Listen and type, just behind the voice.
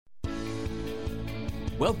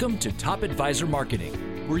Welcome to Top Advisor Marketing,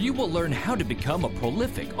 where you will learn how to become a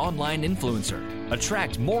prolific online influencer,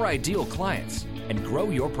 attract more ideal clients, and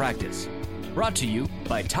grow your practice. Brought to you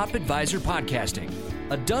by Top Advisor Podcasting,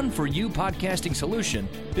 a done-for-you podcasting solution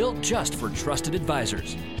built just for trusted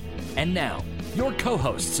advisors. And now, your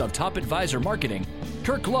co-hosts of Top Advisor Marketing,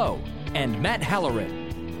 Kirk Lowe and Matt Halloran.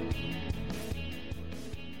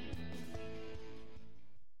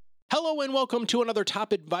 Hello and welcome to another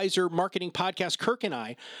Top Advisor Marketing podcast. Kirk and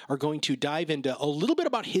I are going to dive into a little bit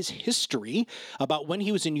about his history, about when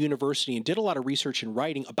he was in university and did a lot of research and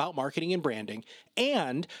writing about marketing and branding.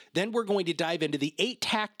 And then we're going to dive into the 8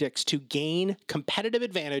 tactics to gain competitive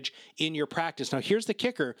advantage in your practice. Now, here's the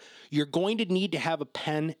kicker. You're going to need to have a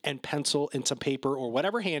pen and pencil and some paper or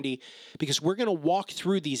whatever handy, because we're going to walk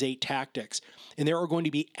through these 8 tactics. And there are going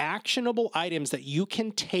to be actionable items that you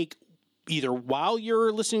can take either while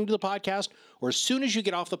you're listening to the podcast or as soon as you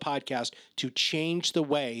get off the podcast to change the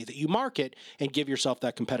way that you market and give yourself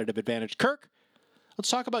that competitive advantage. Kirk,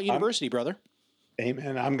 let's talk about university, brother.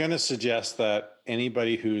 Amen. I'm going to suggest that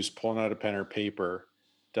anybody who's pulling out a pen or paper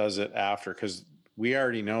does it after, because we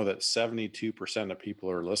already know that 72% of people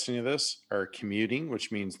who are listening to this are commuting,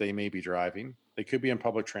 which means they may be driving. They could be in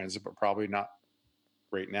public transit, but probably not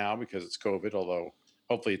right now because it's COVID, although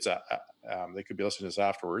hopefully it's they could be listening to this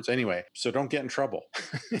afterwards. Anyway, so don't get in trouble.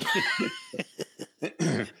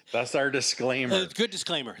 That's our disclaimer. Good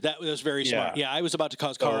disclaimer. That was very smart. Yeah, I was about to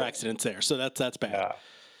cause car accidents there, so that's bad.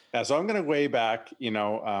 Yeah. So I'm going to way back.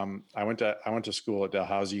 I went to school at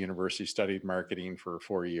Dalhousie University, studied marketing for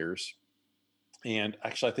 4 years. And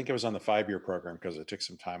actually, I think I was on the 5-year program because I took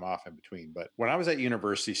some time off in between. But when I was at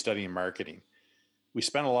university studying marketing, we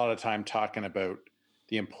spent a lot of time talking about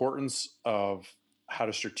the importance of how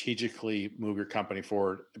to strategically move your company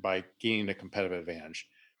forward by gaining a competitive advantage.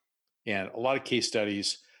 And a lot of case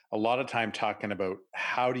studies, a lot of time talking about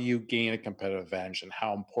how do you gain a competitive advantage and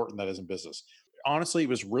how important that is in business. Honestly, it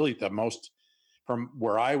was really the most, from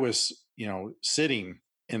where I was, sitting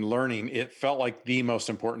and learning, it felt like the most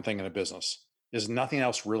important thing in a business is nothing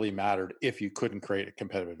else really mattered if you couldn't create a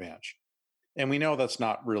competitive advantage. And we know that's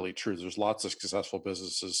not really true. There's lots of successful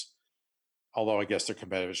businesses, although I guess their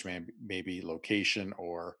competitors may be location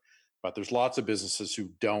but there's lots of businesses who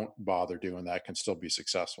don't bother doing that can still be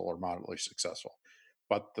successful or moderately successful.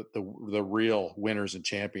 But the real winners and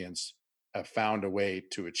champions have found a way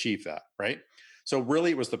to achieve that, right? So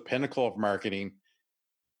really it was the pinnacle of marketing.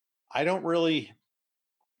 I don't really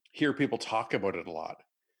hear people talk about it a lot.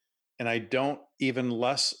 And I don't even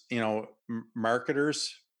less,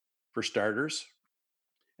 marketers for starters,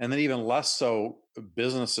 and then even less so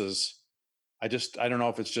businesses. I don't know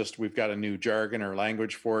if it's just we've got a new jargon or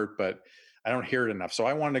language for it, but I don't hear it enough. So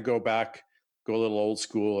I wanted to go a little old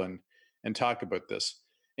school and talk about this.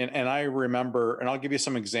 And I remember, and I'll give you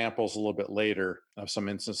some examples a little bit later of some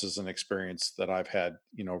instances and experience that I've had,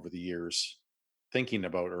 over the years thinking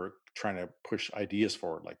about or trying to push ideas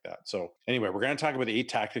forward like that. So anyway, we're going to talk about the 8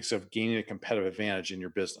 tactics of gaining a competitive advantage in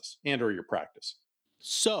your business and or your practice.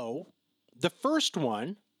 So the first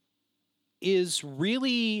one is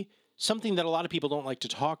really something that a lot of people don't like to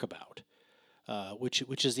talk about,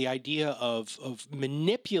 which is the idea of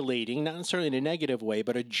manipulating, not necessarily in a negative way,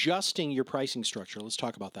 but adjusting your pricing structure. Let's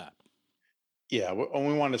talk about that. Yeah, and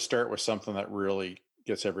we want to start with something that really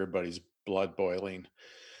gets everybody's blood boiling,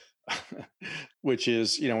 which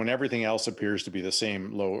is, when everything else appears to be the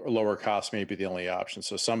same, lower cost may be the only option.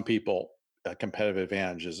 So some people, a competitive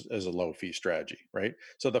advantage is a low fee strategy, right?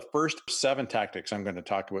 So the first 7 tactics I'm going to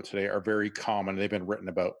talk about today are very common. They've been written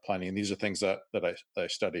about plenty, and these are things that I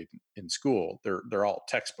studied in school. They're all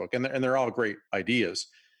textbook, and they're all great ideas.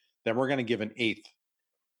 Then we're going to give an 8th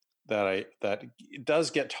that does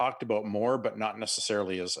get talked about more, but not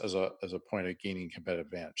necessarily as a point of gaining competitive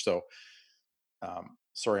advantage. So,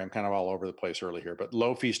 sorry, I'm kind of all over the place early here, but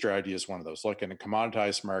low fee strategy is one of those. Look, in a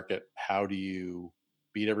commoditized market, how do you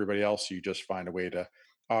beat everybody else? You just find a way to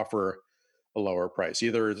offer a lower price.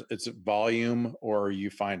 Either it's volume or you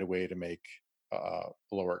find a way to make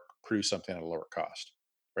produce something at a lower cost,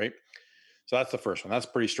 right? So that's the first one. That's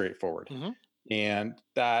pretty straightforward. Mm-hmm. And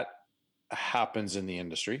that happens in the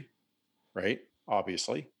industry, right?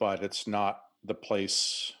 Obviously, but it's not the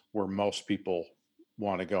place where most people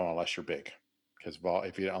want to go unless you're big, because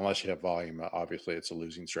unless you have volume, obviously it's a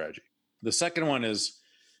losing strategy. The second one is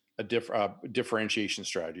a differentiation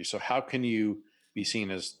strategy. So how can you be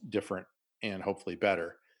seen as different and hopefully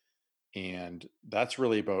better? And that's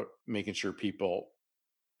really about making sure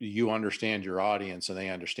you understand your audience and they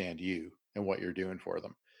understand you and what you're doing for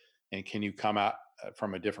them. And can you come at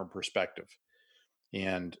from a different perspective?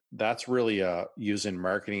 And that's really a using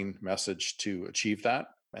marketing message to achieve that.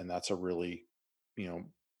 And that's a really, you know,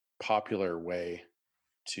 popular way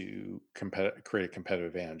to create a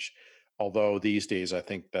competitive advantage. Although these days, I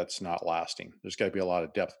think that's not lasting. There's got to be a lot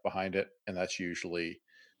of depth behind it. And that's usually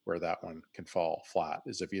where that one can fall flat,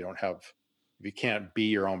 is if you don't have, if you can't be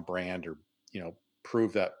your own brand or,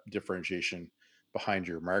 prove that differentiation behind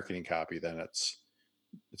your marketing copy, then it's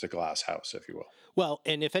a glass house, if you will. Well,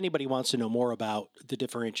 and if anybody wants to know more about the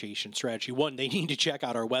differentiation strategy, one, they need to check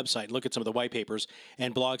out our website, look at some of the white papers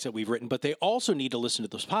and blogs that we've written, but they also need to listen to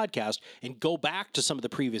this podcast and go back to some of the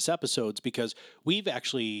previous episodes, because we've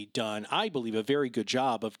actually done, I believe, a very good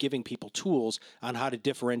job of giving people tools on how to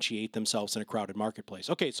differentiate themselves in a crowded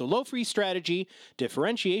marketplace. Okay, so low free strategy,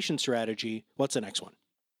 differentiation strategy. What's the next one?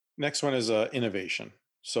 Next one is innovation.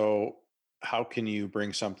 So how can you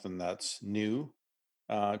bring something that's new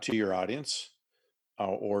to your audience,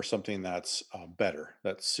 or something that's better,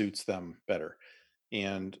 that suits them better?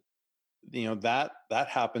 And that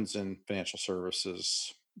happens in financial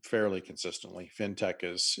services fairly consistently. Fintech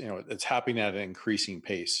is, it's happening at an increasing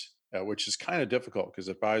pace, which is kind of difficult because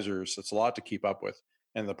advisors, it's a lot to keep up with.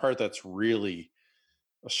 And the part that's really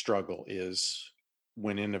a struggle is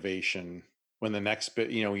when innovation, when the next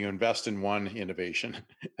bit, you invest in one innovation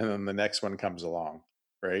and then the next one comes along,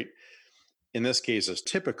 right? In this case, it's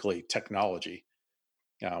typically technology,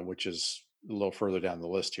 which is a little further down the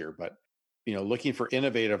list here. But looking for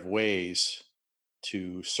innovative ways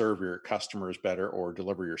to serve your customers better or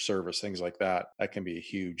deliver your service, things like that, that can be a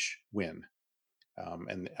huge win.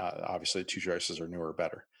 And obviously, two choices are newer,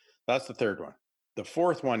 better. That's the third one. The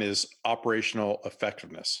fourth one is operational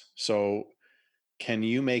effectiveness. So, can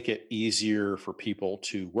you make it easier for people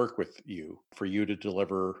to work with you, for you to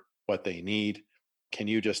deliver what they need? Can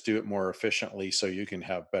you just do it more efficiently so you can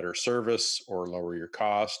have better service or lower your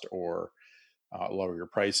cost or lower your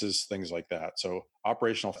prices, things like that? So,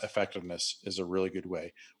 operational effectiveness is a really good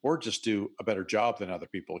way, or just do a better job than other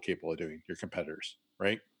people are capable of doing, your competitors,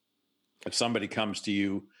 right? If somebody comes to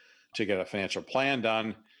you to get a financial plan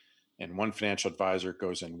done, and one financial advisor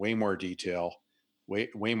goes in way more detail,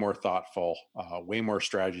 way more thoughtful, way more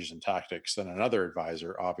strategies and tactics than another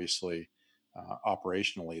advisor, obviously,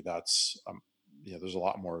 operationally, that's there's a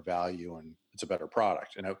lot more value and it's a better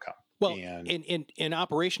product and outcome. Well, And in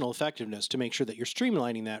operational effectiveness, to make sure that you're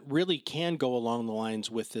streamlining that, really can go along the lines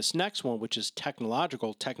with this next one, which is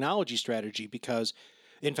technology strategy, because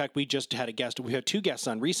in fact, we just had we had two guests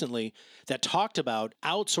on recently that talked about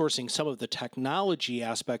outsourcing some of the technology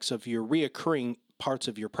aspects of your reoccurring parts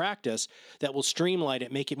of your practice that will streamline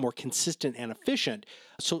it, make it more consistent and efficient.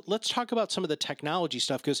 So let's talk about some of the technology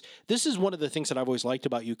stuff, because this is one of the things that I've always liked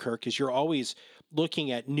about you, Kirk, is you're always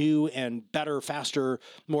looking at new and better, faster,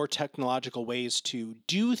 more technological ways to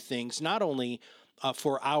do things, not only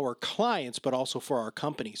for our clients, but also for our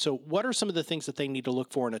company. So what are some of the things that they need to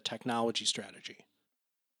look for in a technology strategy?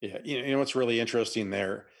 yeah, what's really interesting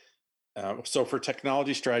there. So for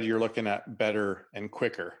technology strategy, you're looking at better and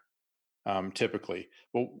quicker, typically.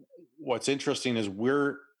 Well, what's interesting is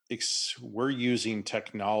we're using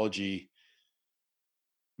technology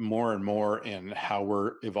more and more in how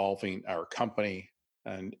we're evolving our company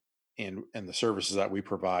and and the services that we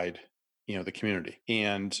provide, the community.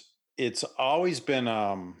 And it's always been,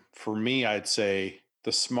 for me, I'd say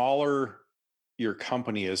the smaller your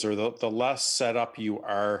company is, or the less set up you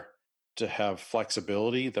are to have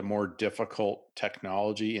flexibility, the more difficult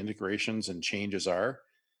technology integrations and changes are.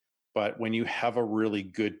 But when you have a really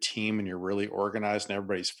good team and you're really organized and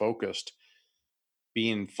everybody's focused,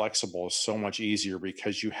 being flexible is so much easier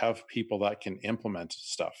because you have people that can implement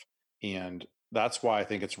stuff. And that's why I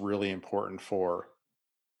think it's really important for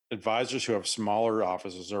advisors who have smaller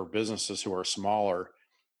offices or businesses who are smaller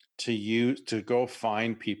to go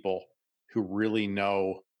find people who really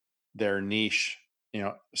know their niche,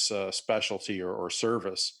 specialty or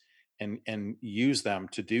service, and use them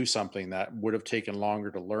to do something that would have taken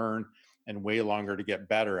longer to learn and way longer to get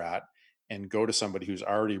better at, and go to somebody who's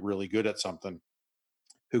already really good at something,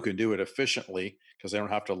 who can do it efficiently because they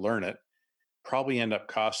don't have to learn it, probably end up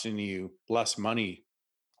costing you less money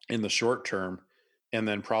in the short term, and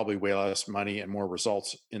then probably way less money and more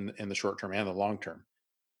results in the short term and the long term.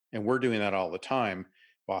 And we're doing that all the time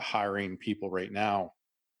by hiring people right now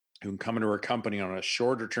who can come into our company on a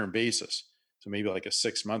shorter term basis. So maybe like a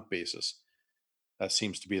 6-month basis. That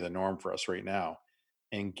seems to be the norm for us right now,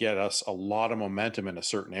 and get us a lot of momentum in a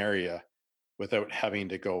certain area without having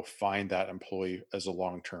to go find that employee as a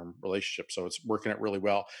long-term relationship. So it's working out really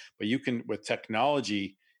well. But you can, with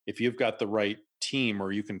technology, if you've got the right team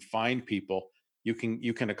or you can find people, you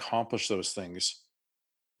can accomplish those things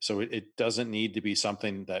So it doesn't need to be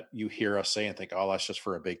something that you hear us say and think, oh, that's just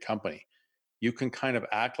for a big company. You can kind of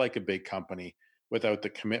act like a big company without the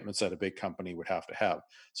commitments that a big company would have to have.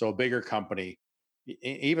 So a bigger company,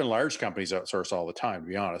 even large companies outsource all the time, to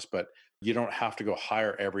be honest, but you don't have to go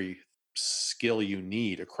hire every skill you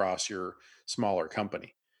need across your smaller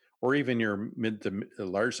company or even your mid to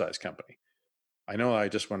large size company. I know I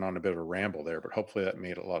just went on a bit of a ramble there, but hopefully that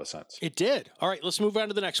made a lot of sense. It did. All right, let's move on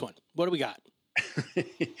to the next one. What do we got?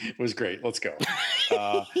 It was great. Let's go.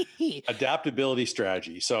 Adaptability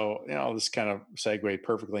strategy. So, this kind of segued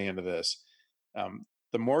perfectly into this.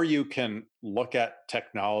 The more you can look at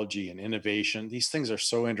technology and innovation, these things are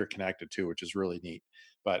so interconnected too, which is really neat.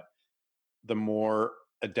 But the more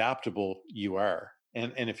adaptable you are.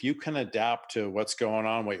 And if you can adapt to what's going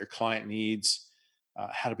on, what your client needs,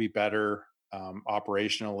 how to be better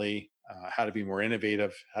operationally, how to be more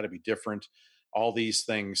innovative, how to be different, all these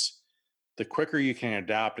things, the quicker you can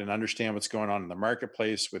adapt and understand what's going on in the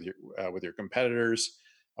marketplace with your competitors,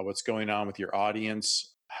 what's going on with your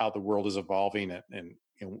audience, how the world is evolving, and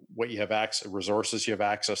what you have access, resources you have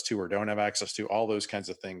access to or don't have access to, all those kinds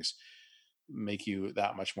of things make you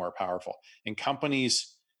that much more powerful. And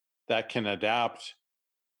companies that can adapt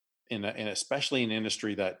and especially in an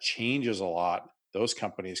industry that changes a lot, those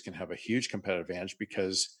companies can have a huge competitive advantage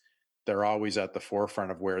because they're always at the forefront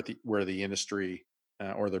of where the industry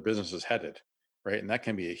or their business is headed, right? And that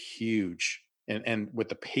can be a huge and with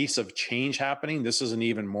the pace of change happening, this is an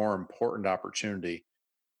even more important opportunity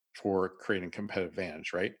for creating competitive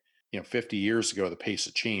advantage, right? 50 years ago, the pace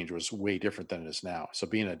of change was way different than it is now. So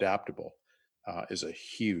being adaptable is a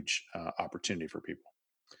huge opportunity for people.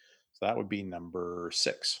 So that would be number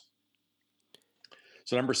 6.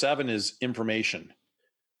 So number 7 is information.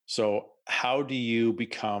 So how do you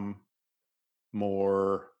become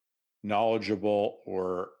more knowledgeable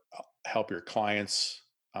or help your clients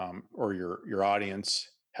or your audience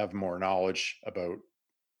have more knowledge about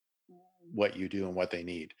what you do and what they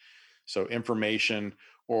need? So information,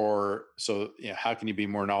 or so how can you be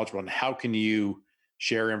more knowledgeable, and how can you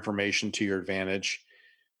share information to your advantage,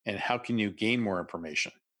 and how can you gain more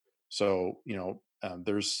information? So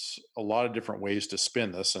there's a lot of different ways to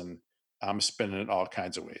spin this, and I'm spinning it all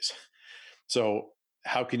kinds of ways. So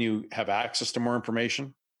how can you have access to more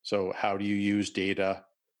information? So how do you use data?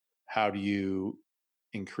 How do you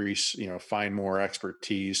increase, find more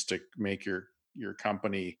expertise to make your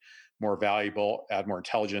company more valuable, add more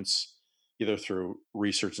intelligence, either through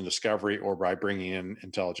research and discovery or by bringing in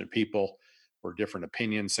intelligent people or different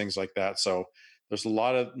opinions, things like that. So there's a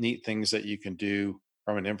lot of neat things that you can do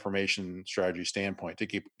from an information strategy standpoint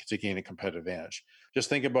to gain a competitive advantage. Just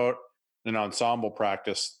think about an ensemble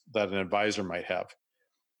practice that an advisor might have,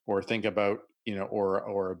 or think about,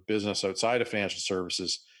 or a business outside of financial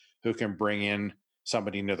services who can bring in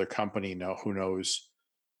somebody into their company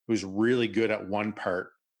who's really good at one part,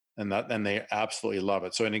 and they absolutely love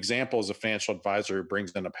it. So an example is a financial advisor who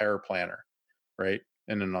brings in a paraplanner, right,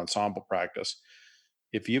 in an ensemble practice.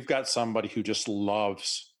 If you've got somebody who just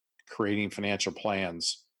loves creating financial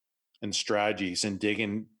plans and strategies and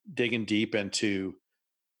digging deep into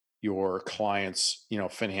your clients'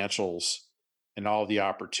 financials and all the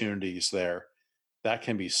opportunities there, that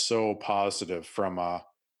can be so positive from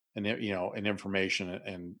an information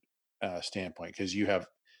and standpoint, because you have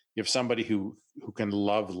somebody who can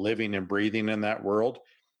love living and breathing in that world.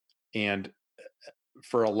 And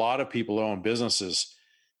for a lot of people who own businesses,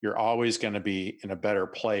 you're always going to be in a better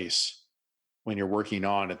place when you're working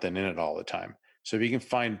on it than in it all the time. So if you can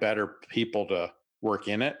find better people to work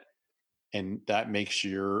in it, and that makes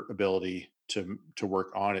your ability to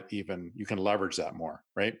work on it, even you can leverage that more,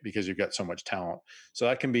 right? Because you've got so much talent. So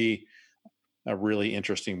that can be a really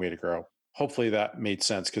interesting way to grow. Hopefully that made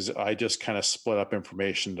sense, because I just kind of split up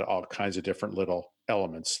information to all kinds of different little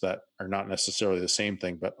elements that are not necessarily the same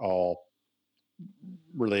thing, but all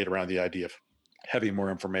relate around the idea of having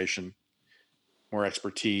more information, more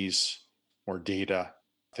expertise, more data,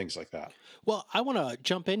 things like that. Well, I want to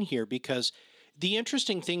jump in here, because the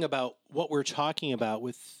interesting thing about what we're talking about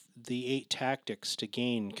with the 8 tactics to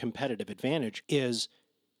gain competitive advantage is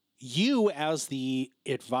you as the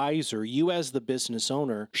advisor, you as the business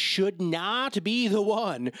owner, should not be the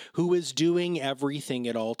one who is doing everything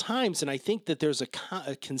at all times. And I think that there's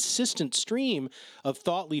a consistent stream of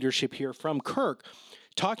thought leadership here from Kirk,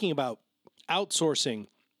 talking about outsourcing,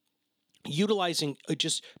 utilizing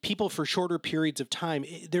just people for shorter periods of time,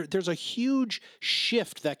 there's a huge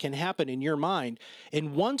shift that can happen in your mind.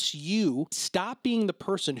 And once you stop being the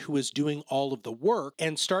person who is doing all of the work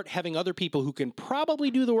and start having other people who can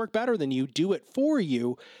probably do the work better than you do it for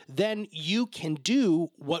you, then you can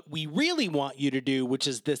do what we really want you to do, which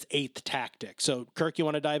is this eighth tactic. So, Kirk, you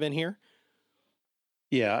want to dive in here?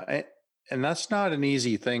 Yeah. And that's not an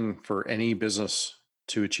easy thing for any business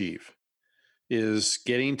to achieve, is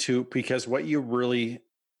getting to, because what you really,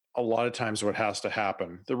 a lot of times what has to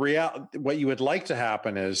happen, what you would like to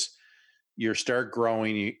happen is you start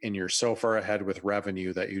growing and you're so far ahead with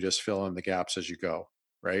revenue that you just fill in the gaps as you go,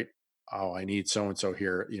 right? Oh, I need so and so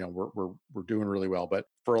here. We're doing really well, but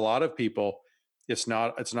for a lot of people, it's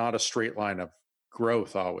not a straight line of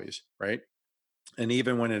growth always, right? And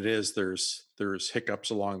even when it is, there's hiccups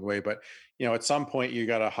along the way. But at some point, you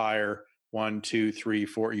got to hire 1, 2, 3,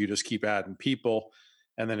 4. You just keep adding people,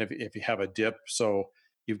 and then if you have a dip, so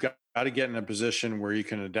you've got to get in a position where you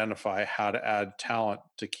can identify how to add talent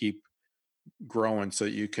to keep growing, so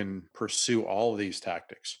that you can pursue all of these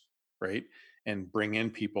tactics, right? And bring in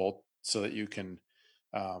people so that you can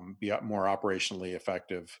be more operationally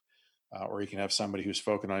effective, or you can have somebody who's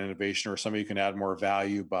focused on innovation, or somebody who can add more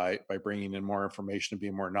value by bringing in more information and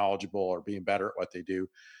being more knowledgeable or being better at what they do.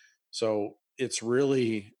 So it's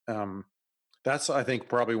really that's, I think,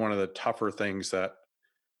 probably one of the tougher things that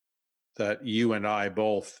you and I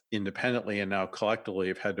both independently and now collectively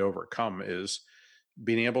have had to overcome, is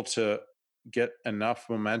being able to get enough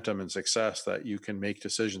momentum and success that you can make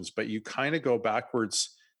decisions. But you kind of go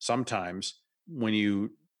backwards sometimes when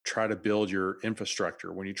you try to build your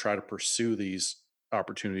infrastructure, when you try to pursue these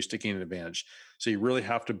opportunities to gain an advantage. So you really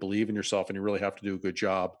have to believe in yourself, and you really have to do a good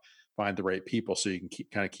job, find the right people, so you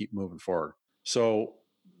can keep moving forward. So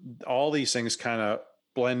all these things kind of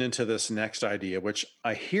blend into this next idea, which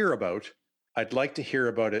I hear about. I'd like to hear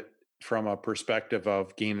about it from a perspective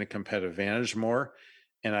of gaining a competitive advantage more.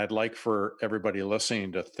 And I'd like for everybody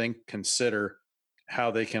listening to consider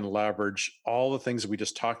how they can leverage all the things that we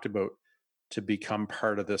just talked about to become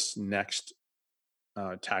part of this next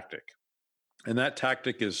tactic. And that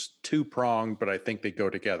tactic is two-pronged, but I think they go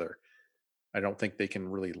together. I don't think they can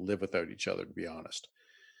really live without each other, to be honest.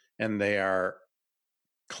 And they are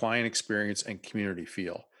client experience and community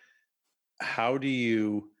feel. How do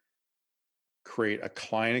you create a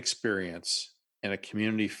client experience and a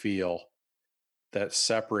community feel that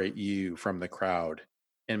separate you from the crowd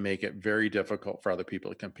and make it very difficult for other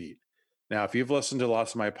people to compete? Now, if you've listened to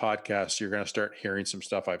lots of my podcasts, you're going to start hearing some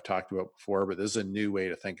stuff I've talked about before, but this is a new way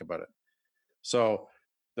to think about it. So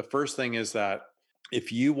the first thing is that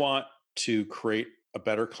if you want to create a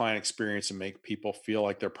better client experience and make people feel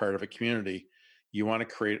like they're part of a community, you want to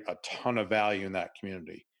create a ton of value in that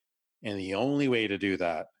community. And the only way to do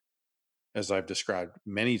that, as I've described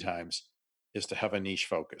many times, is to have a niche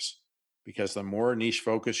focus. Because the more niche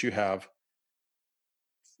focus you have,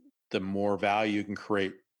 the more value you can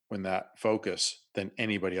create when that focus than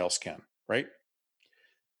anybody else can, right?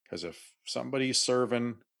 Because if somebody's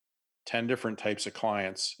serving 10 different types of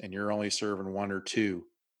clients and you're only serving 1 or 2,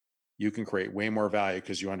 you can create way more value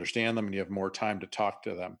because you understand them and you have more time to talk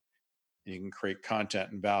to them. And you can create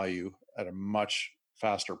content and value at a much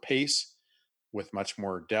faster pace, with much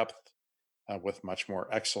more depth, with much more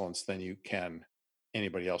excellence than you can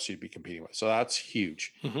anybody else you'd be competing with. So that's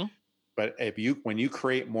huge. Mm-hmm. But when you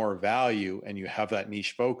create more value and you have that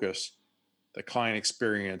niche focus, the client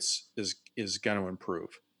experience is going to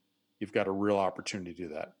improve. You've got a real opportunity to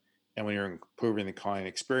do that. And when you're improving the client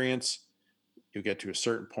experience, you get to a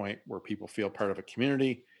certain point where people feel part of a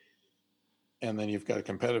community, and then you've got a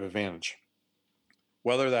competitive advantage.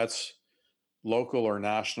 Whether that's local or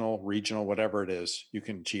national, regional, whatever it is, you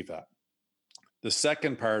can achieve that. The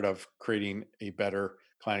second part of creating a better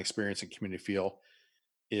client experience and community feel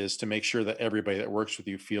is to make sure that everybody that works with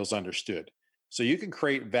you feels understood. So you can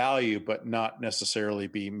create value, but not necessarily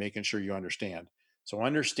be making sure you understand. So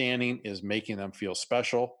understanding is making them feel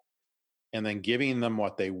special, and then giving them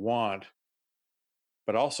what they want,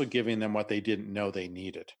 but also giving them what they didn't know they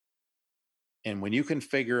needed. And when you can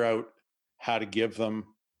figure out how to give them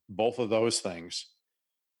both of those things,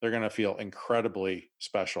 they're going to feel incredibly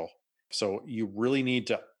special. So you really need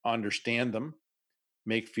to understand them,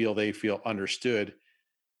 they feel understood.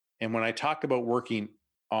 And when I talk about working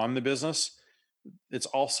on the business, it's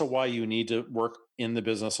also why you need to work in the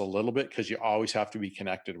business a little bit, because you always have to be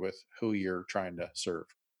connected with who you're trying to serve,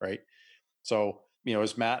 right? So,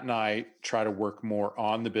 as Matt and I try to work more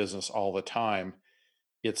on the business all the time,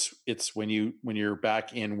 It's when you're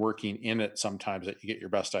back in working in it sometimes that you get your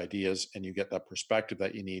best ideas and you get that perspective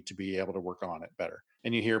that you need to be able to work on it better.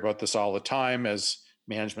 And you hear about this all the time as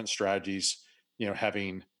management strategies,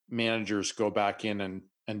 having managers go back in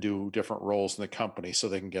and do different roles in the company so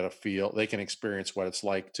they can get a feel, they can experience what it's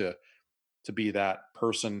like to be that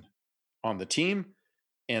person on the team,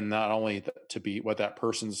 and not only to be what that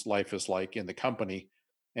person's life is like in the company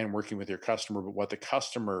and working with your customer, but what the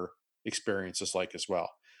customer experience is like as well.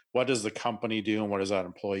 What does the company do and what does that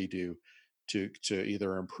employee do to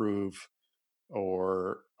either improve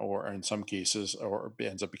or in some cases or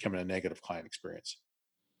ends up becoming a negative client experience.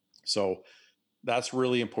 So that's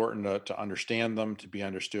really important to understand them, to be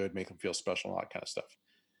understood, make them feel special, all that kind of stuff.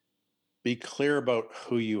 Be clear about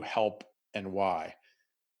who you help and why.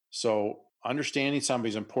 So understanding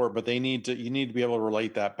somebody's important, but you need to be able to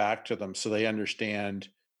relate that back to them so they understand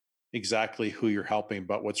exactly who you're helping.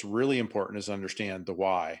 But what's really important is understand the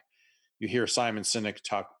why. You hear Simon Sinek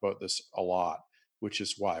talk about this a lot, which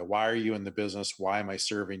is why. Why are you in the business? Why am I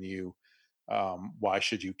serving you? Why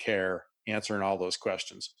should you care? Answering all those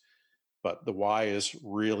questions. But the why is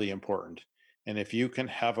really important. And if you can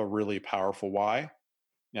have a really powerful why,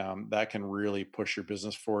 that can really push your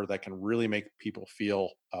business forward. That can really make people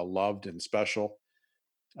feel loved and special.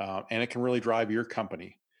 And it can really drive your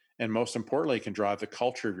company. And most importantly, it can drive the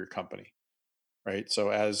culture of your company. Right. So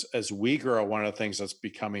as we grow, one of the things that's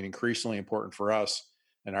becoming increasingly important for us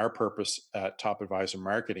and our purpose at Top Advisor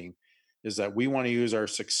Marketing is that we want to use our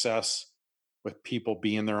success with people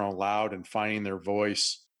being their own loud and finding their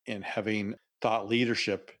voice and having thought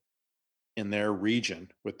leadership in their region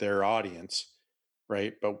with their audience,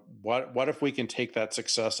 right? But what if we can take that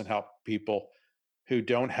success and help people who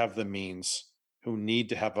don't have the means, who need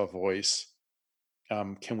to have a voice?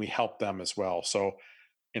 Can we help them as well? So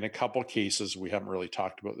in a couple cases, we haven't really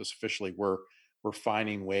talked about this officially. We're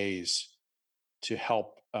finding ways to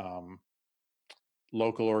help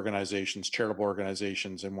local organizations, charitable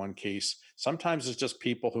organizations. In one case, sometimes it's just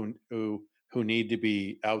people who need to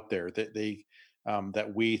be out there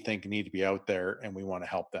that we think need to be out there, and we want to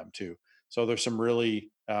help them too. So there's some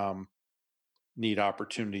really neat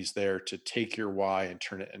opportunities there to take your why and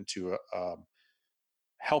turn it into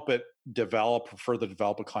help it further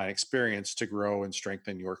develop a client experience to grow and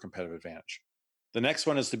strengthen your competitive advantage. The next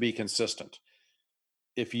one is to be consistent.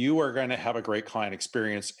 If you are going to have a great client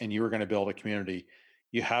experience and you are going to build a community,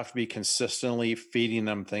 you have to be consistently feeding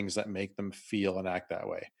them things that make them feel and act that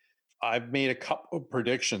way. I've made a couple of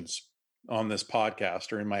predictions on this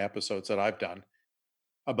podcast or in my episodes that I've done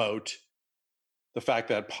about the fact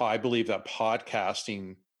that I believe that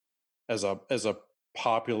podcasting as a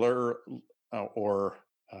popular or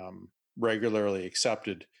regularly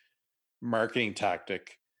accepted marketing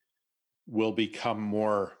tactic will become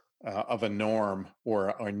more of a norm or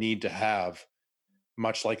a need to have,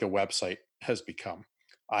 much like a website has become.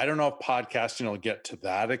 I don't know if podcasting will get to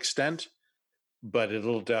that extent, but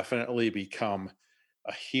it'll definitely become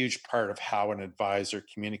a huge part of how an advisor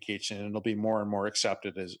communicates, and it'll be more and more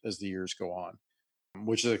accepted as the years go on,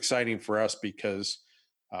 which is exciting for us because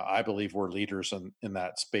I believe we're leaders in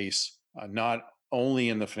that space, not only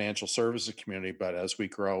in the financial services community, but as we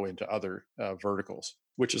grow into other verticals,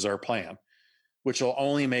 which is our plan, which will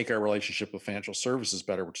only make our relationship with financial services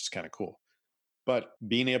better, which is kind of cool. But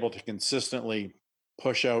being able to consistently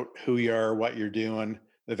push out who you are, what you're doing,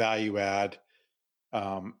 the value add,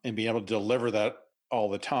 and being able to deliver that all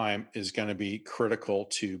the time is going to be critical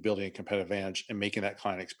to building a competitive advantage and making that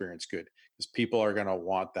client experience good, because people are going to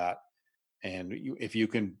want that. And if you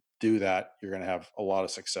can do that, you're going to have a lot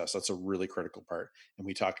of success. That's a really critical part. And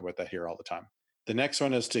we talk about that here all the time. The next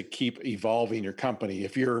one is to keep evolving your company.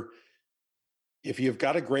 If you've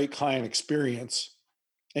got a great client experience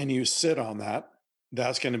and you sit on that,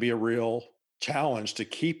 that's going to be a real challenge to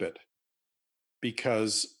keep it,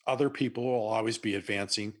 because other people will always be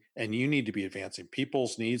advancing and you need to be advancing.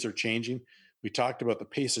 People's needs are changing. We talked about the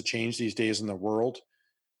pace of change these days in the world,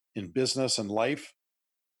 in business and life,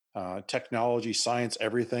 technology, science,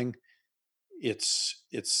 everything. It's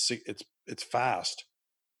fast,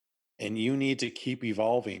 and you need to keep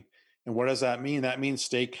evolving. And what does that mean? That means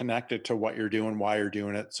stay connected to what you're doing, why you're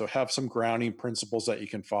doing it. So have some grounding principles that you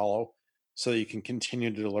can follow so that you can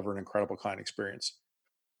continue to deliver an incredible client experience.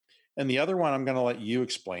 And the other one I'm going to let you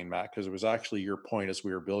explain, Matt, because it was actually your point as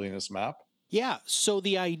we were building this map. Yeah, so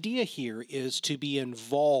the idea here is to be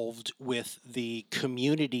involved with the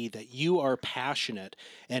community that you are passionate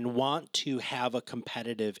and want to have a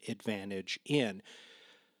competitive advantage in.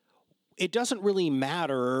 it doesn't really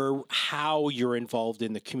matter how you're involved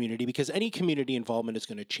in the community, because any community involvement is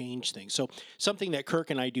going to change things. So something that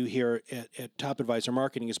Kirk and I do here at Top Advisor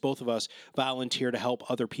Marketing is both of us volunteer to help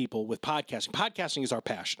other people with podcasting. Podcasting is our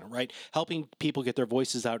passion, right? Helping people get their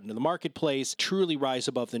voices out into the marketplace, truly rise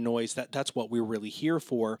above the noise. That's what we're really here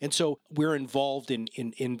for. And so we're involved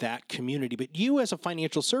in that community. But you as a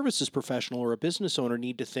financial services professional or a business owner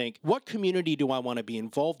need to think, what community do I want to be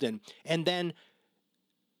involved in? And then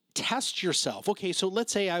test yourself. Okay, so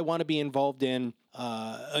let's say I want to be involved in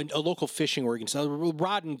a local fishing organization.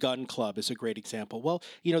 Rod and Gun Club is a great example. Well,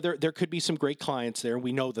 there could be some great clients there.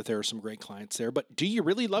 We know that there are some great clients there, but do you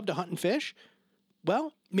really love to hunt and fish?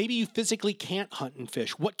 Well, maybe you physically can't hunt and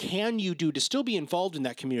fish. What can you do to still be involved in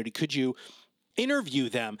that community? Could you interview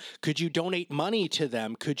them? Could you donate money to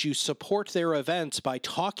them? Could you support their events by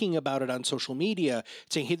talking about it on social media,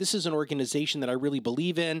 saying, hey, this is an organization that I really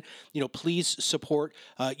believe in. Please support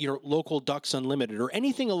your local Ducks Unlimited or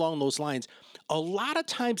anything along those lines. A lot of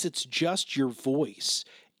times it's just your voice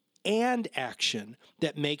and action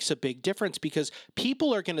that makes a big difference, because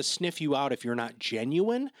people are going to sniff you out if you're not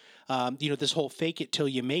genuine. This whole fake it till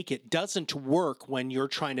you make it doesn't work when you're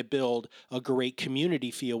trying to build a great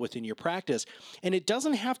community feel within your practice. And it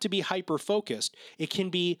doesn't have to be hyper-focused. It can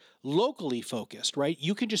be locally focused, right?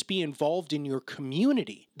 You can just be involved in your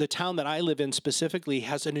community. The town that I live in specifically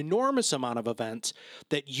has an enormous amount of events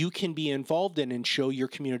that you can be involved in and show your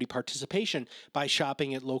community participation by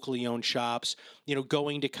shopping at locally owned shops,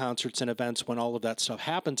 going to concerts and events when all of that stuff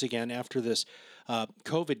happens again after this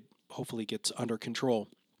COVID hopefully gets under control.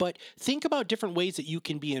 But think about different ways that you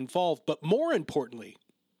can be involved. But more importantly,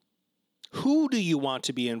 who do you want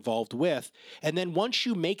to be involved with? And then once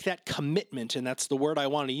you make that commitment, and that's the word I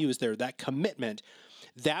want to use there, that commitment,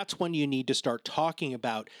 that's when you need to start talking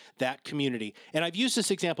about that community. And I've used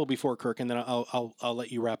this example before, Kirk, and then I'll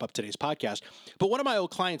let you wrap up today's podcast. But one of my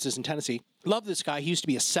old clients is in Tennessee. Love this guy. He used to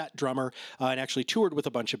be a set drummer and actually toured with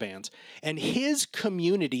a bunch of bands. And his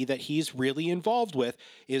community that he's really involved with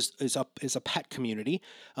is a pet community.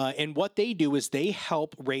 And what they do is they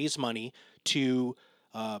help raise money to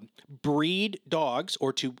breed dogs,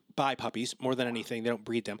 or to buy puppies more than anything. They don't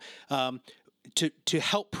breed them. To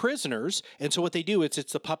help prisoners. And so what they do is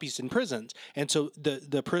it's the puppies in prisons. And so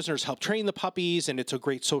the prisoners help train the puppies, and it's a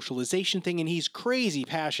great socialization thing. And he's crazy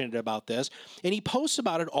passionate about this. And he posts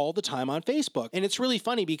about it all the time on Facebook. And it's really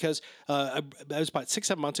funny because it was about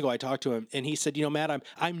 6-7 months ago I talked to him, and he said, Matt,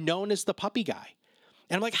 I'm known as the puppy guy.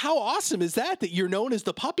 And I'm like, how awesome is that you're known as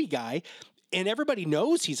the puppy guy? And everybody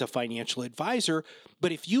knows he's a financial advisor.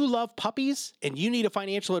 But if you love puppies and you need a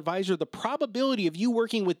financial advisor, the probability of you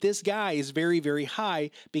working with this guy is very, very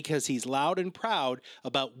high, because he's loud and proud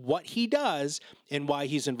about what he does and why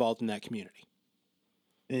he's involved in that community.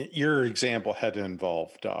 Your example had to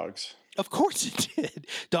involve dogs. Of course it did.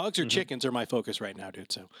 Dogs or chickens are my focus right now,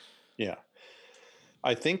 dude. So, yeah.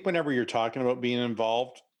 I think whenever you're talking about being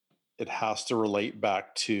involved, it has to relate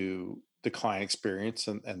back to the client experience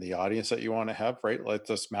and the audience that you want to have, right? Like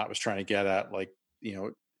this Matt was trying to get at, like,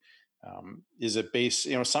 is it based,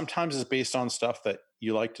 sometimes it's based on stuff that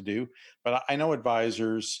you like to do, but I know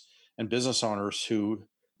advisors and business owners who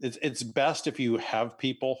it's best if you have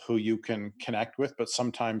people who you can connect with, but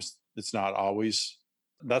sometimes that's not always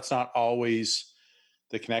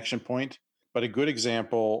the connection point. But a good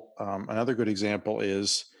example, another good example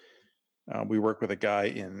is we work with a guy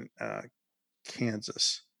in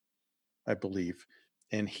Kansas, I believe,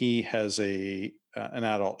 and he has an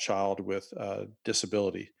adult child with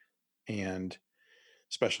disability and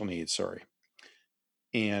special needs.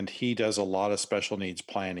 And he does a lot of special needs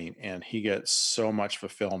planning, and he gets so much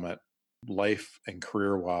fulfillment, life and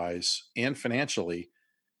career wise and financially,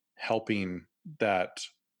 helping that.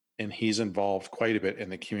 And he's involved quite a bit in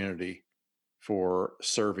the community for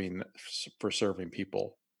serving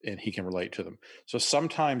people, and he can relate to them. So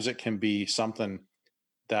sometimes it can be something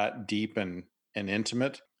that deep and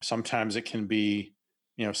intimate. Sometimes it can be,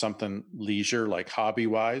 something leisure, like hobby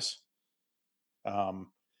wise.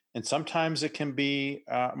 And sometimes it can be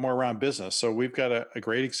more around business. So we've got a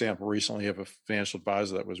great example recently of a financial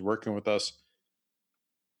advisor that was working with us,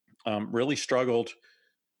 really struggled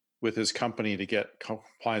with his company to get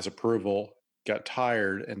compliance approval, got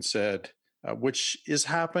tired and said, which is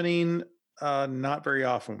happening not very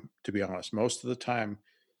often, to be honest. Most of the time,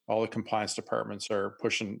 all the compliance departments are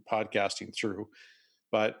pushing podcasting through,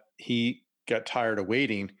 but he got tired of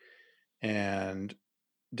waiting and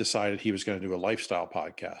decided he was going to do a lifestyle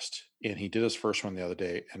podcast. And he did his first one the other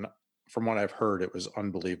day. And from what I've heard, it was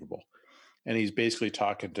unbelievable. And he's basically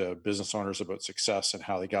talking to business owners about success and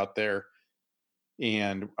how they got there.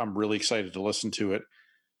 And I'm really excited to listen to it.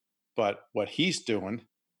 But what he's doing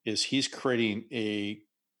is he's creating a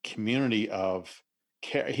community of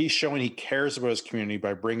care. He's showing he cares about his community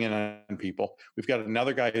by bringing in people. We've got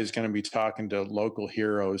another guy who's going to be talking to local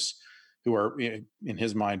heroes who are, in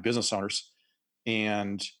his mind, business owners.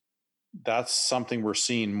 And that's something we're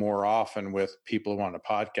seeing more often with people who want a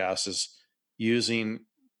podcast, is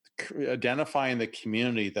identifying the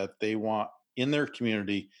community that they want in their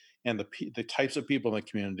community, and the types of people in the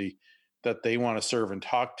community that they want to serve and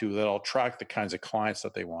talk to, that'll attract the kinds of clients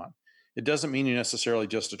that they want. It doesn't mean you necessarily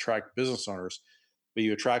just attract business owners, but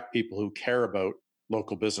you attract people who care about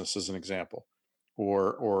local business, as an example,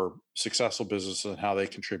 or successful businesses and how they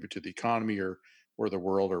contribute to the economy or the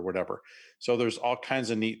world or whatever. So there's all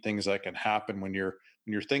kinds of neat things that can happen when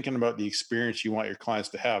you're thinking about the experience you want your clients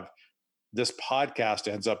to have. This podcast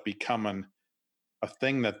ends up becoming a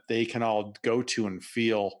thing that they can all go to and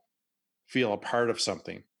feel a part of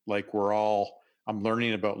something. Like I'm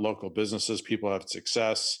learning about local businesses, people have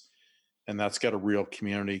success, and that's got a real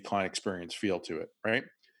community client experience feel to it, right?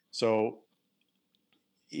 So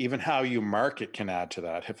even how you market can add to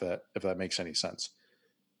that, if that makes any sense.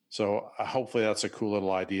 So hopefully that's a cool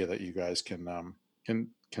little idea that you guys can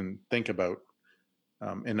think about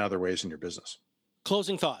in other ways in your business.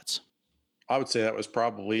 Closing thoughts. I would say that was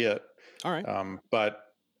probably it. All right. But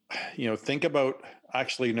think about.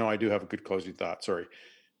 Actually, no, I do have a good closing thought. Sorry.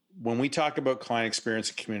 When we talk about client experience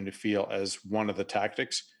and community feel as one of the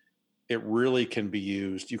tactics, it really can be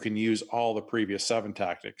used. You can use all the previous 7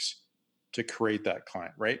 tactics to create that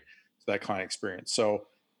client, right? That client experience. So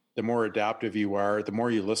the more adaptive you are, the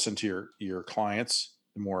more you listen to your clients,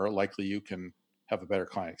 the more likely you can have a better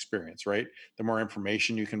client experience, right? The more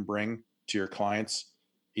information you can bring to your clients,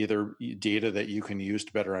 either data that you can use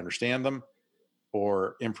to better understand them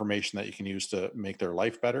or information that you can use to make their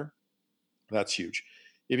life better. That's huge.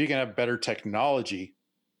 If you can have better technology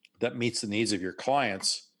that meets the needs of your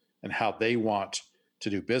clients and how they want to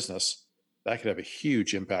do business, that could have a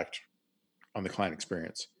huge impact on the client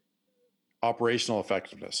experience. Operational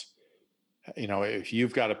effectiveness. If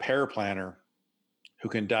you've got a paraplanner who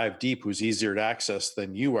can dive deep, who's easier to access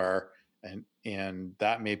than you are, and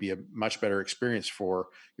that may be a much better experience for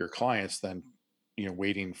your clients than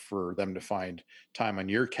waiting for them to find time on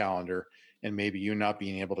your calendar, and maybe you not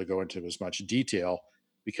being able to go into as much detail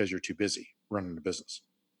because you're too busy running the business,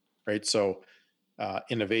 right? So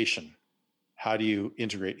innovation. How do you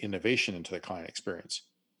integrate innovation into the client experience?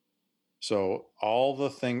 So all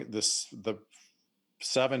the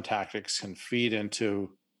 7 tactics can feed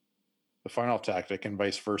into the final tactic and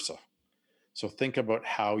vice versa. So think about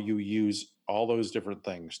how you use all those different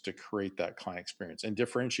things to create that client experience. And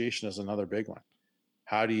differentiation is another big one.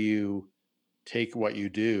 How do you take what you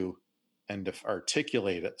do and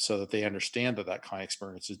articulate it so that they understand that client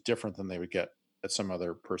experience is different than they would get at some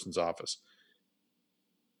other person's office?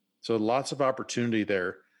 So lots of opportunity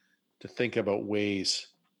there to think about ways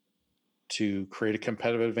to create a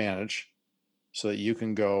competitive advantage so that you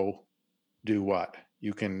can go do what?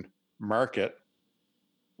 You can market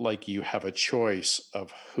like you have a choice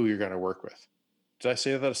of who you're going to work with. Did I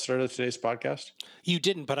say that at the start of today's podcast? You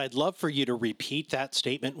didn't, but I'd love for you to repeat that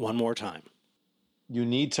statement one more time. You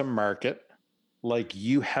need to market like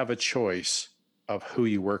you have a choice of who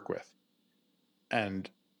you work with. And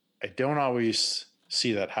I don't always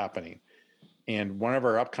see that happening. And one of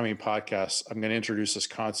our upcoming podcasts, I'm going to introduce this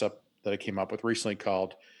concept that I came up with recently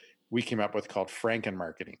called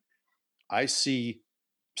Franken-marketing. I see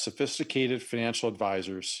sophisticated financial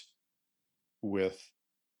advisors with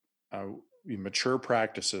mature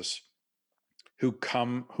practices who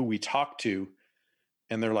we talk to,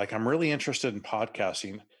 and they're like, I'm really interested in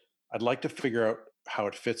podcasting. I'd like to figure out how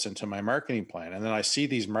it fits into my marketing plan. And then I see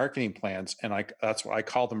these marketing plans, and that's why I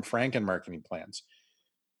call them Franken-marketing plans.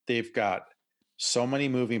 They've got so many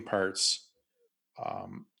moving parts.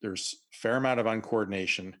 There's a fair amount of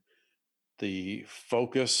uncoordination. The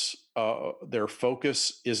focus, their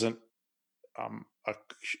focus isn't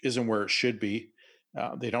where it should be.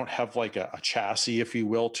 They don't have like a chassis, if you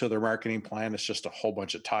will, to their marketing plan. It's just a whole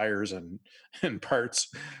bunch of tires and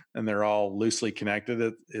parts, and they're all loosely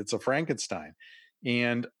connected. It's a Frankenstein.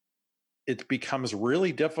 And it becomes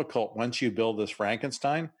really difficult once you build this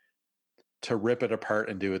Frankenstein to rip it apart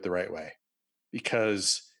and do it the right way,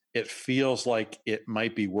 because it feels like it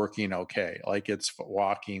might be working okay, like it's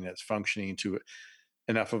walking, it's functioning to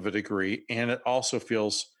enough of a degree. And it also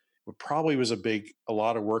feels it probably was a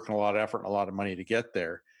lot of work and a lot of effort and a lot of money to get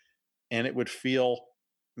there. And it would feel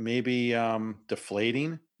maybe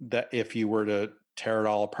deflating that if you were to tear it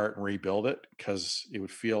all apart and rebuild it, because it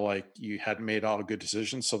would feel like you hadn't made all good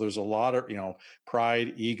decisions. So there's a lot of,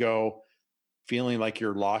 pride, ego, feeling like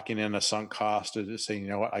you're locking in a sunk cost to just saying, you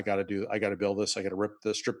know what, I got to build this, I got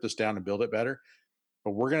to strip this down and build it better.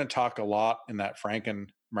 But we're going to talk a lot in that Franken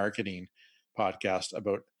Marketing podcast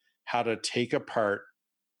about how to take apart,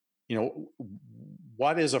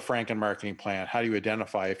 what is a Franken marketing plan? How do you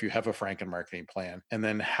identify if you have a Franken marketing plan? And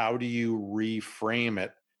then how do you reframe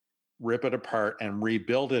it, rip it apart, and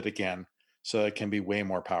rebuild it again so that it can be way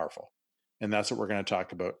more powerful? And that's what we're going to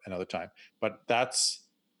talk about another time. But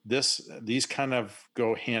these kind of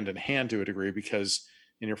go hand in hand to a degree, because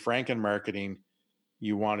in your Franken marketing,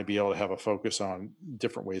 you want to be able to have a focus on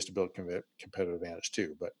different ways to build competitive advantage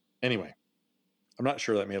too. But anyway, I'm not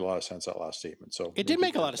sure that made a lot of sense, that last statement. So it did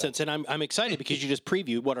make a lot of sense, and I'm excited because you just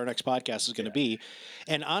previewed what our next podcast is going to be.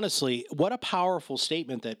 And honestly, what a powerful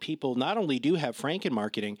statement that people not only do have Franken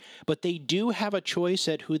marketing, but they do have a choice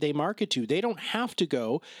at who they market to. They don't have to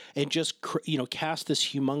go and just cast this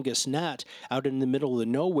humongous net out in the middle of the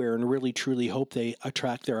nowhere and really truly hope they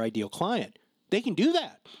attract their ideal client. They can do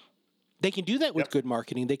that. They can do that with good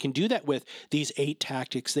marketing. They can do that with these 8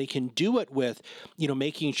 tactics. They can do it with,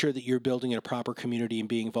 making sure that you're building in a proper community and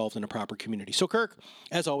being involved in a proper community. So Kirk,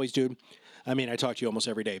 as always, dude, I mean, I talk to you almost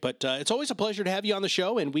every day, but it's always a pleasure to have you on the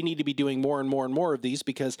show, and we need to be doing more and more and more of these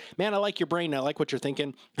because, man, I like your brain. I like what you're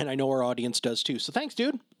thinking, and I know our audience does too. So thanks,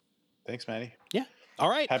 dude. Thanks, Manny. Yeah. All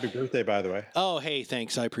right. Happy birthday, by the way. Oh, hey,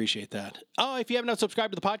 thanks. I appreciate that. Oh, if you haven't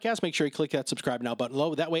subscribed to the podcast, make sure you click that subscribe now button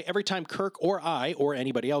below. That way, every time Kirk or I or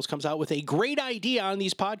anybody else comes out with a great idea on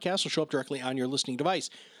these podcasts, will show up directly on your listening device.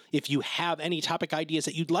 If you have any topic ideas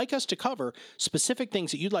that you'd like us to cover, specific things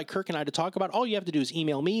that you'd like Kirk and I to talk about, all you have to do is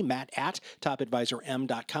email me,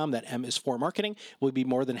 matt@topadvisorm.com. That M is for marketing. We'll be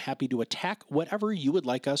more than happy to attack whatever you would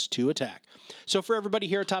like us to attack. So for everybody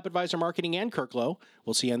here at Top Advisor Marketing and Kirk Lowe,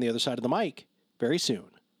 we'll see you on the other side of the mic very soon.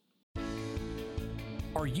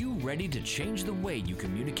 Are you ready to change the way you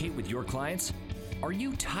communicate with your clients? Are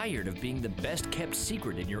you tired of being the best-kept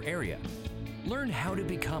secret in your area? Learn how to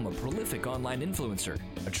become a prolific online influencer,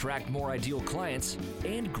 attract more ideal clients,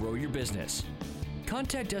 and grow your business.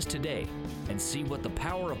 Contact us today and see what the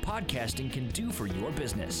power of podcasting can do for your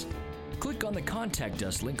business. Click on the Contact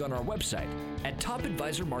Us link on our website at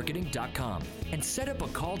topadvisormarketing.com and set up a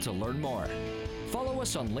call to learn more. Follow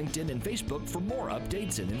us on LinkedIn and Facebook for more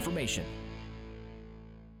updates and information.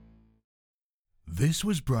 This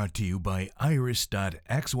was brought to you by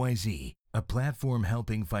Iris.xyz, a platform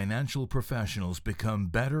helping financial professionals become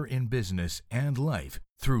better in business and life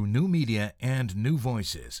through new media and new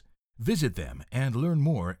voices. Visit them and learn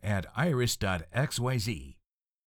more at iris.xyz.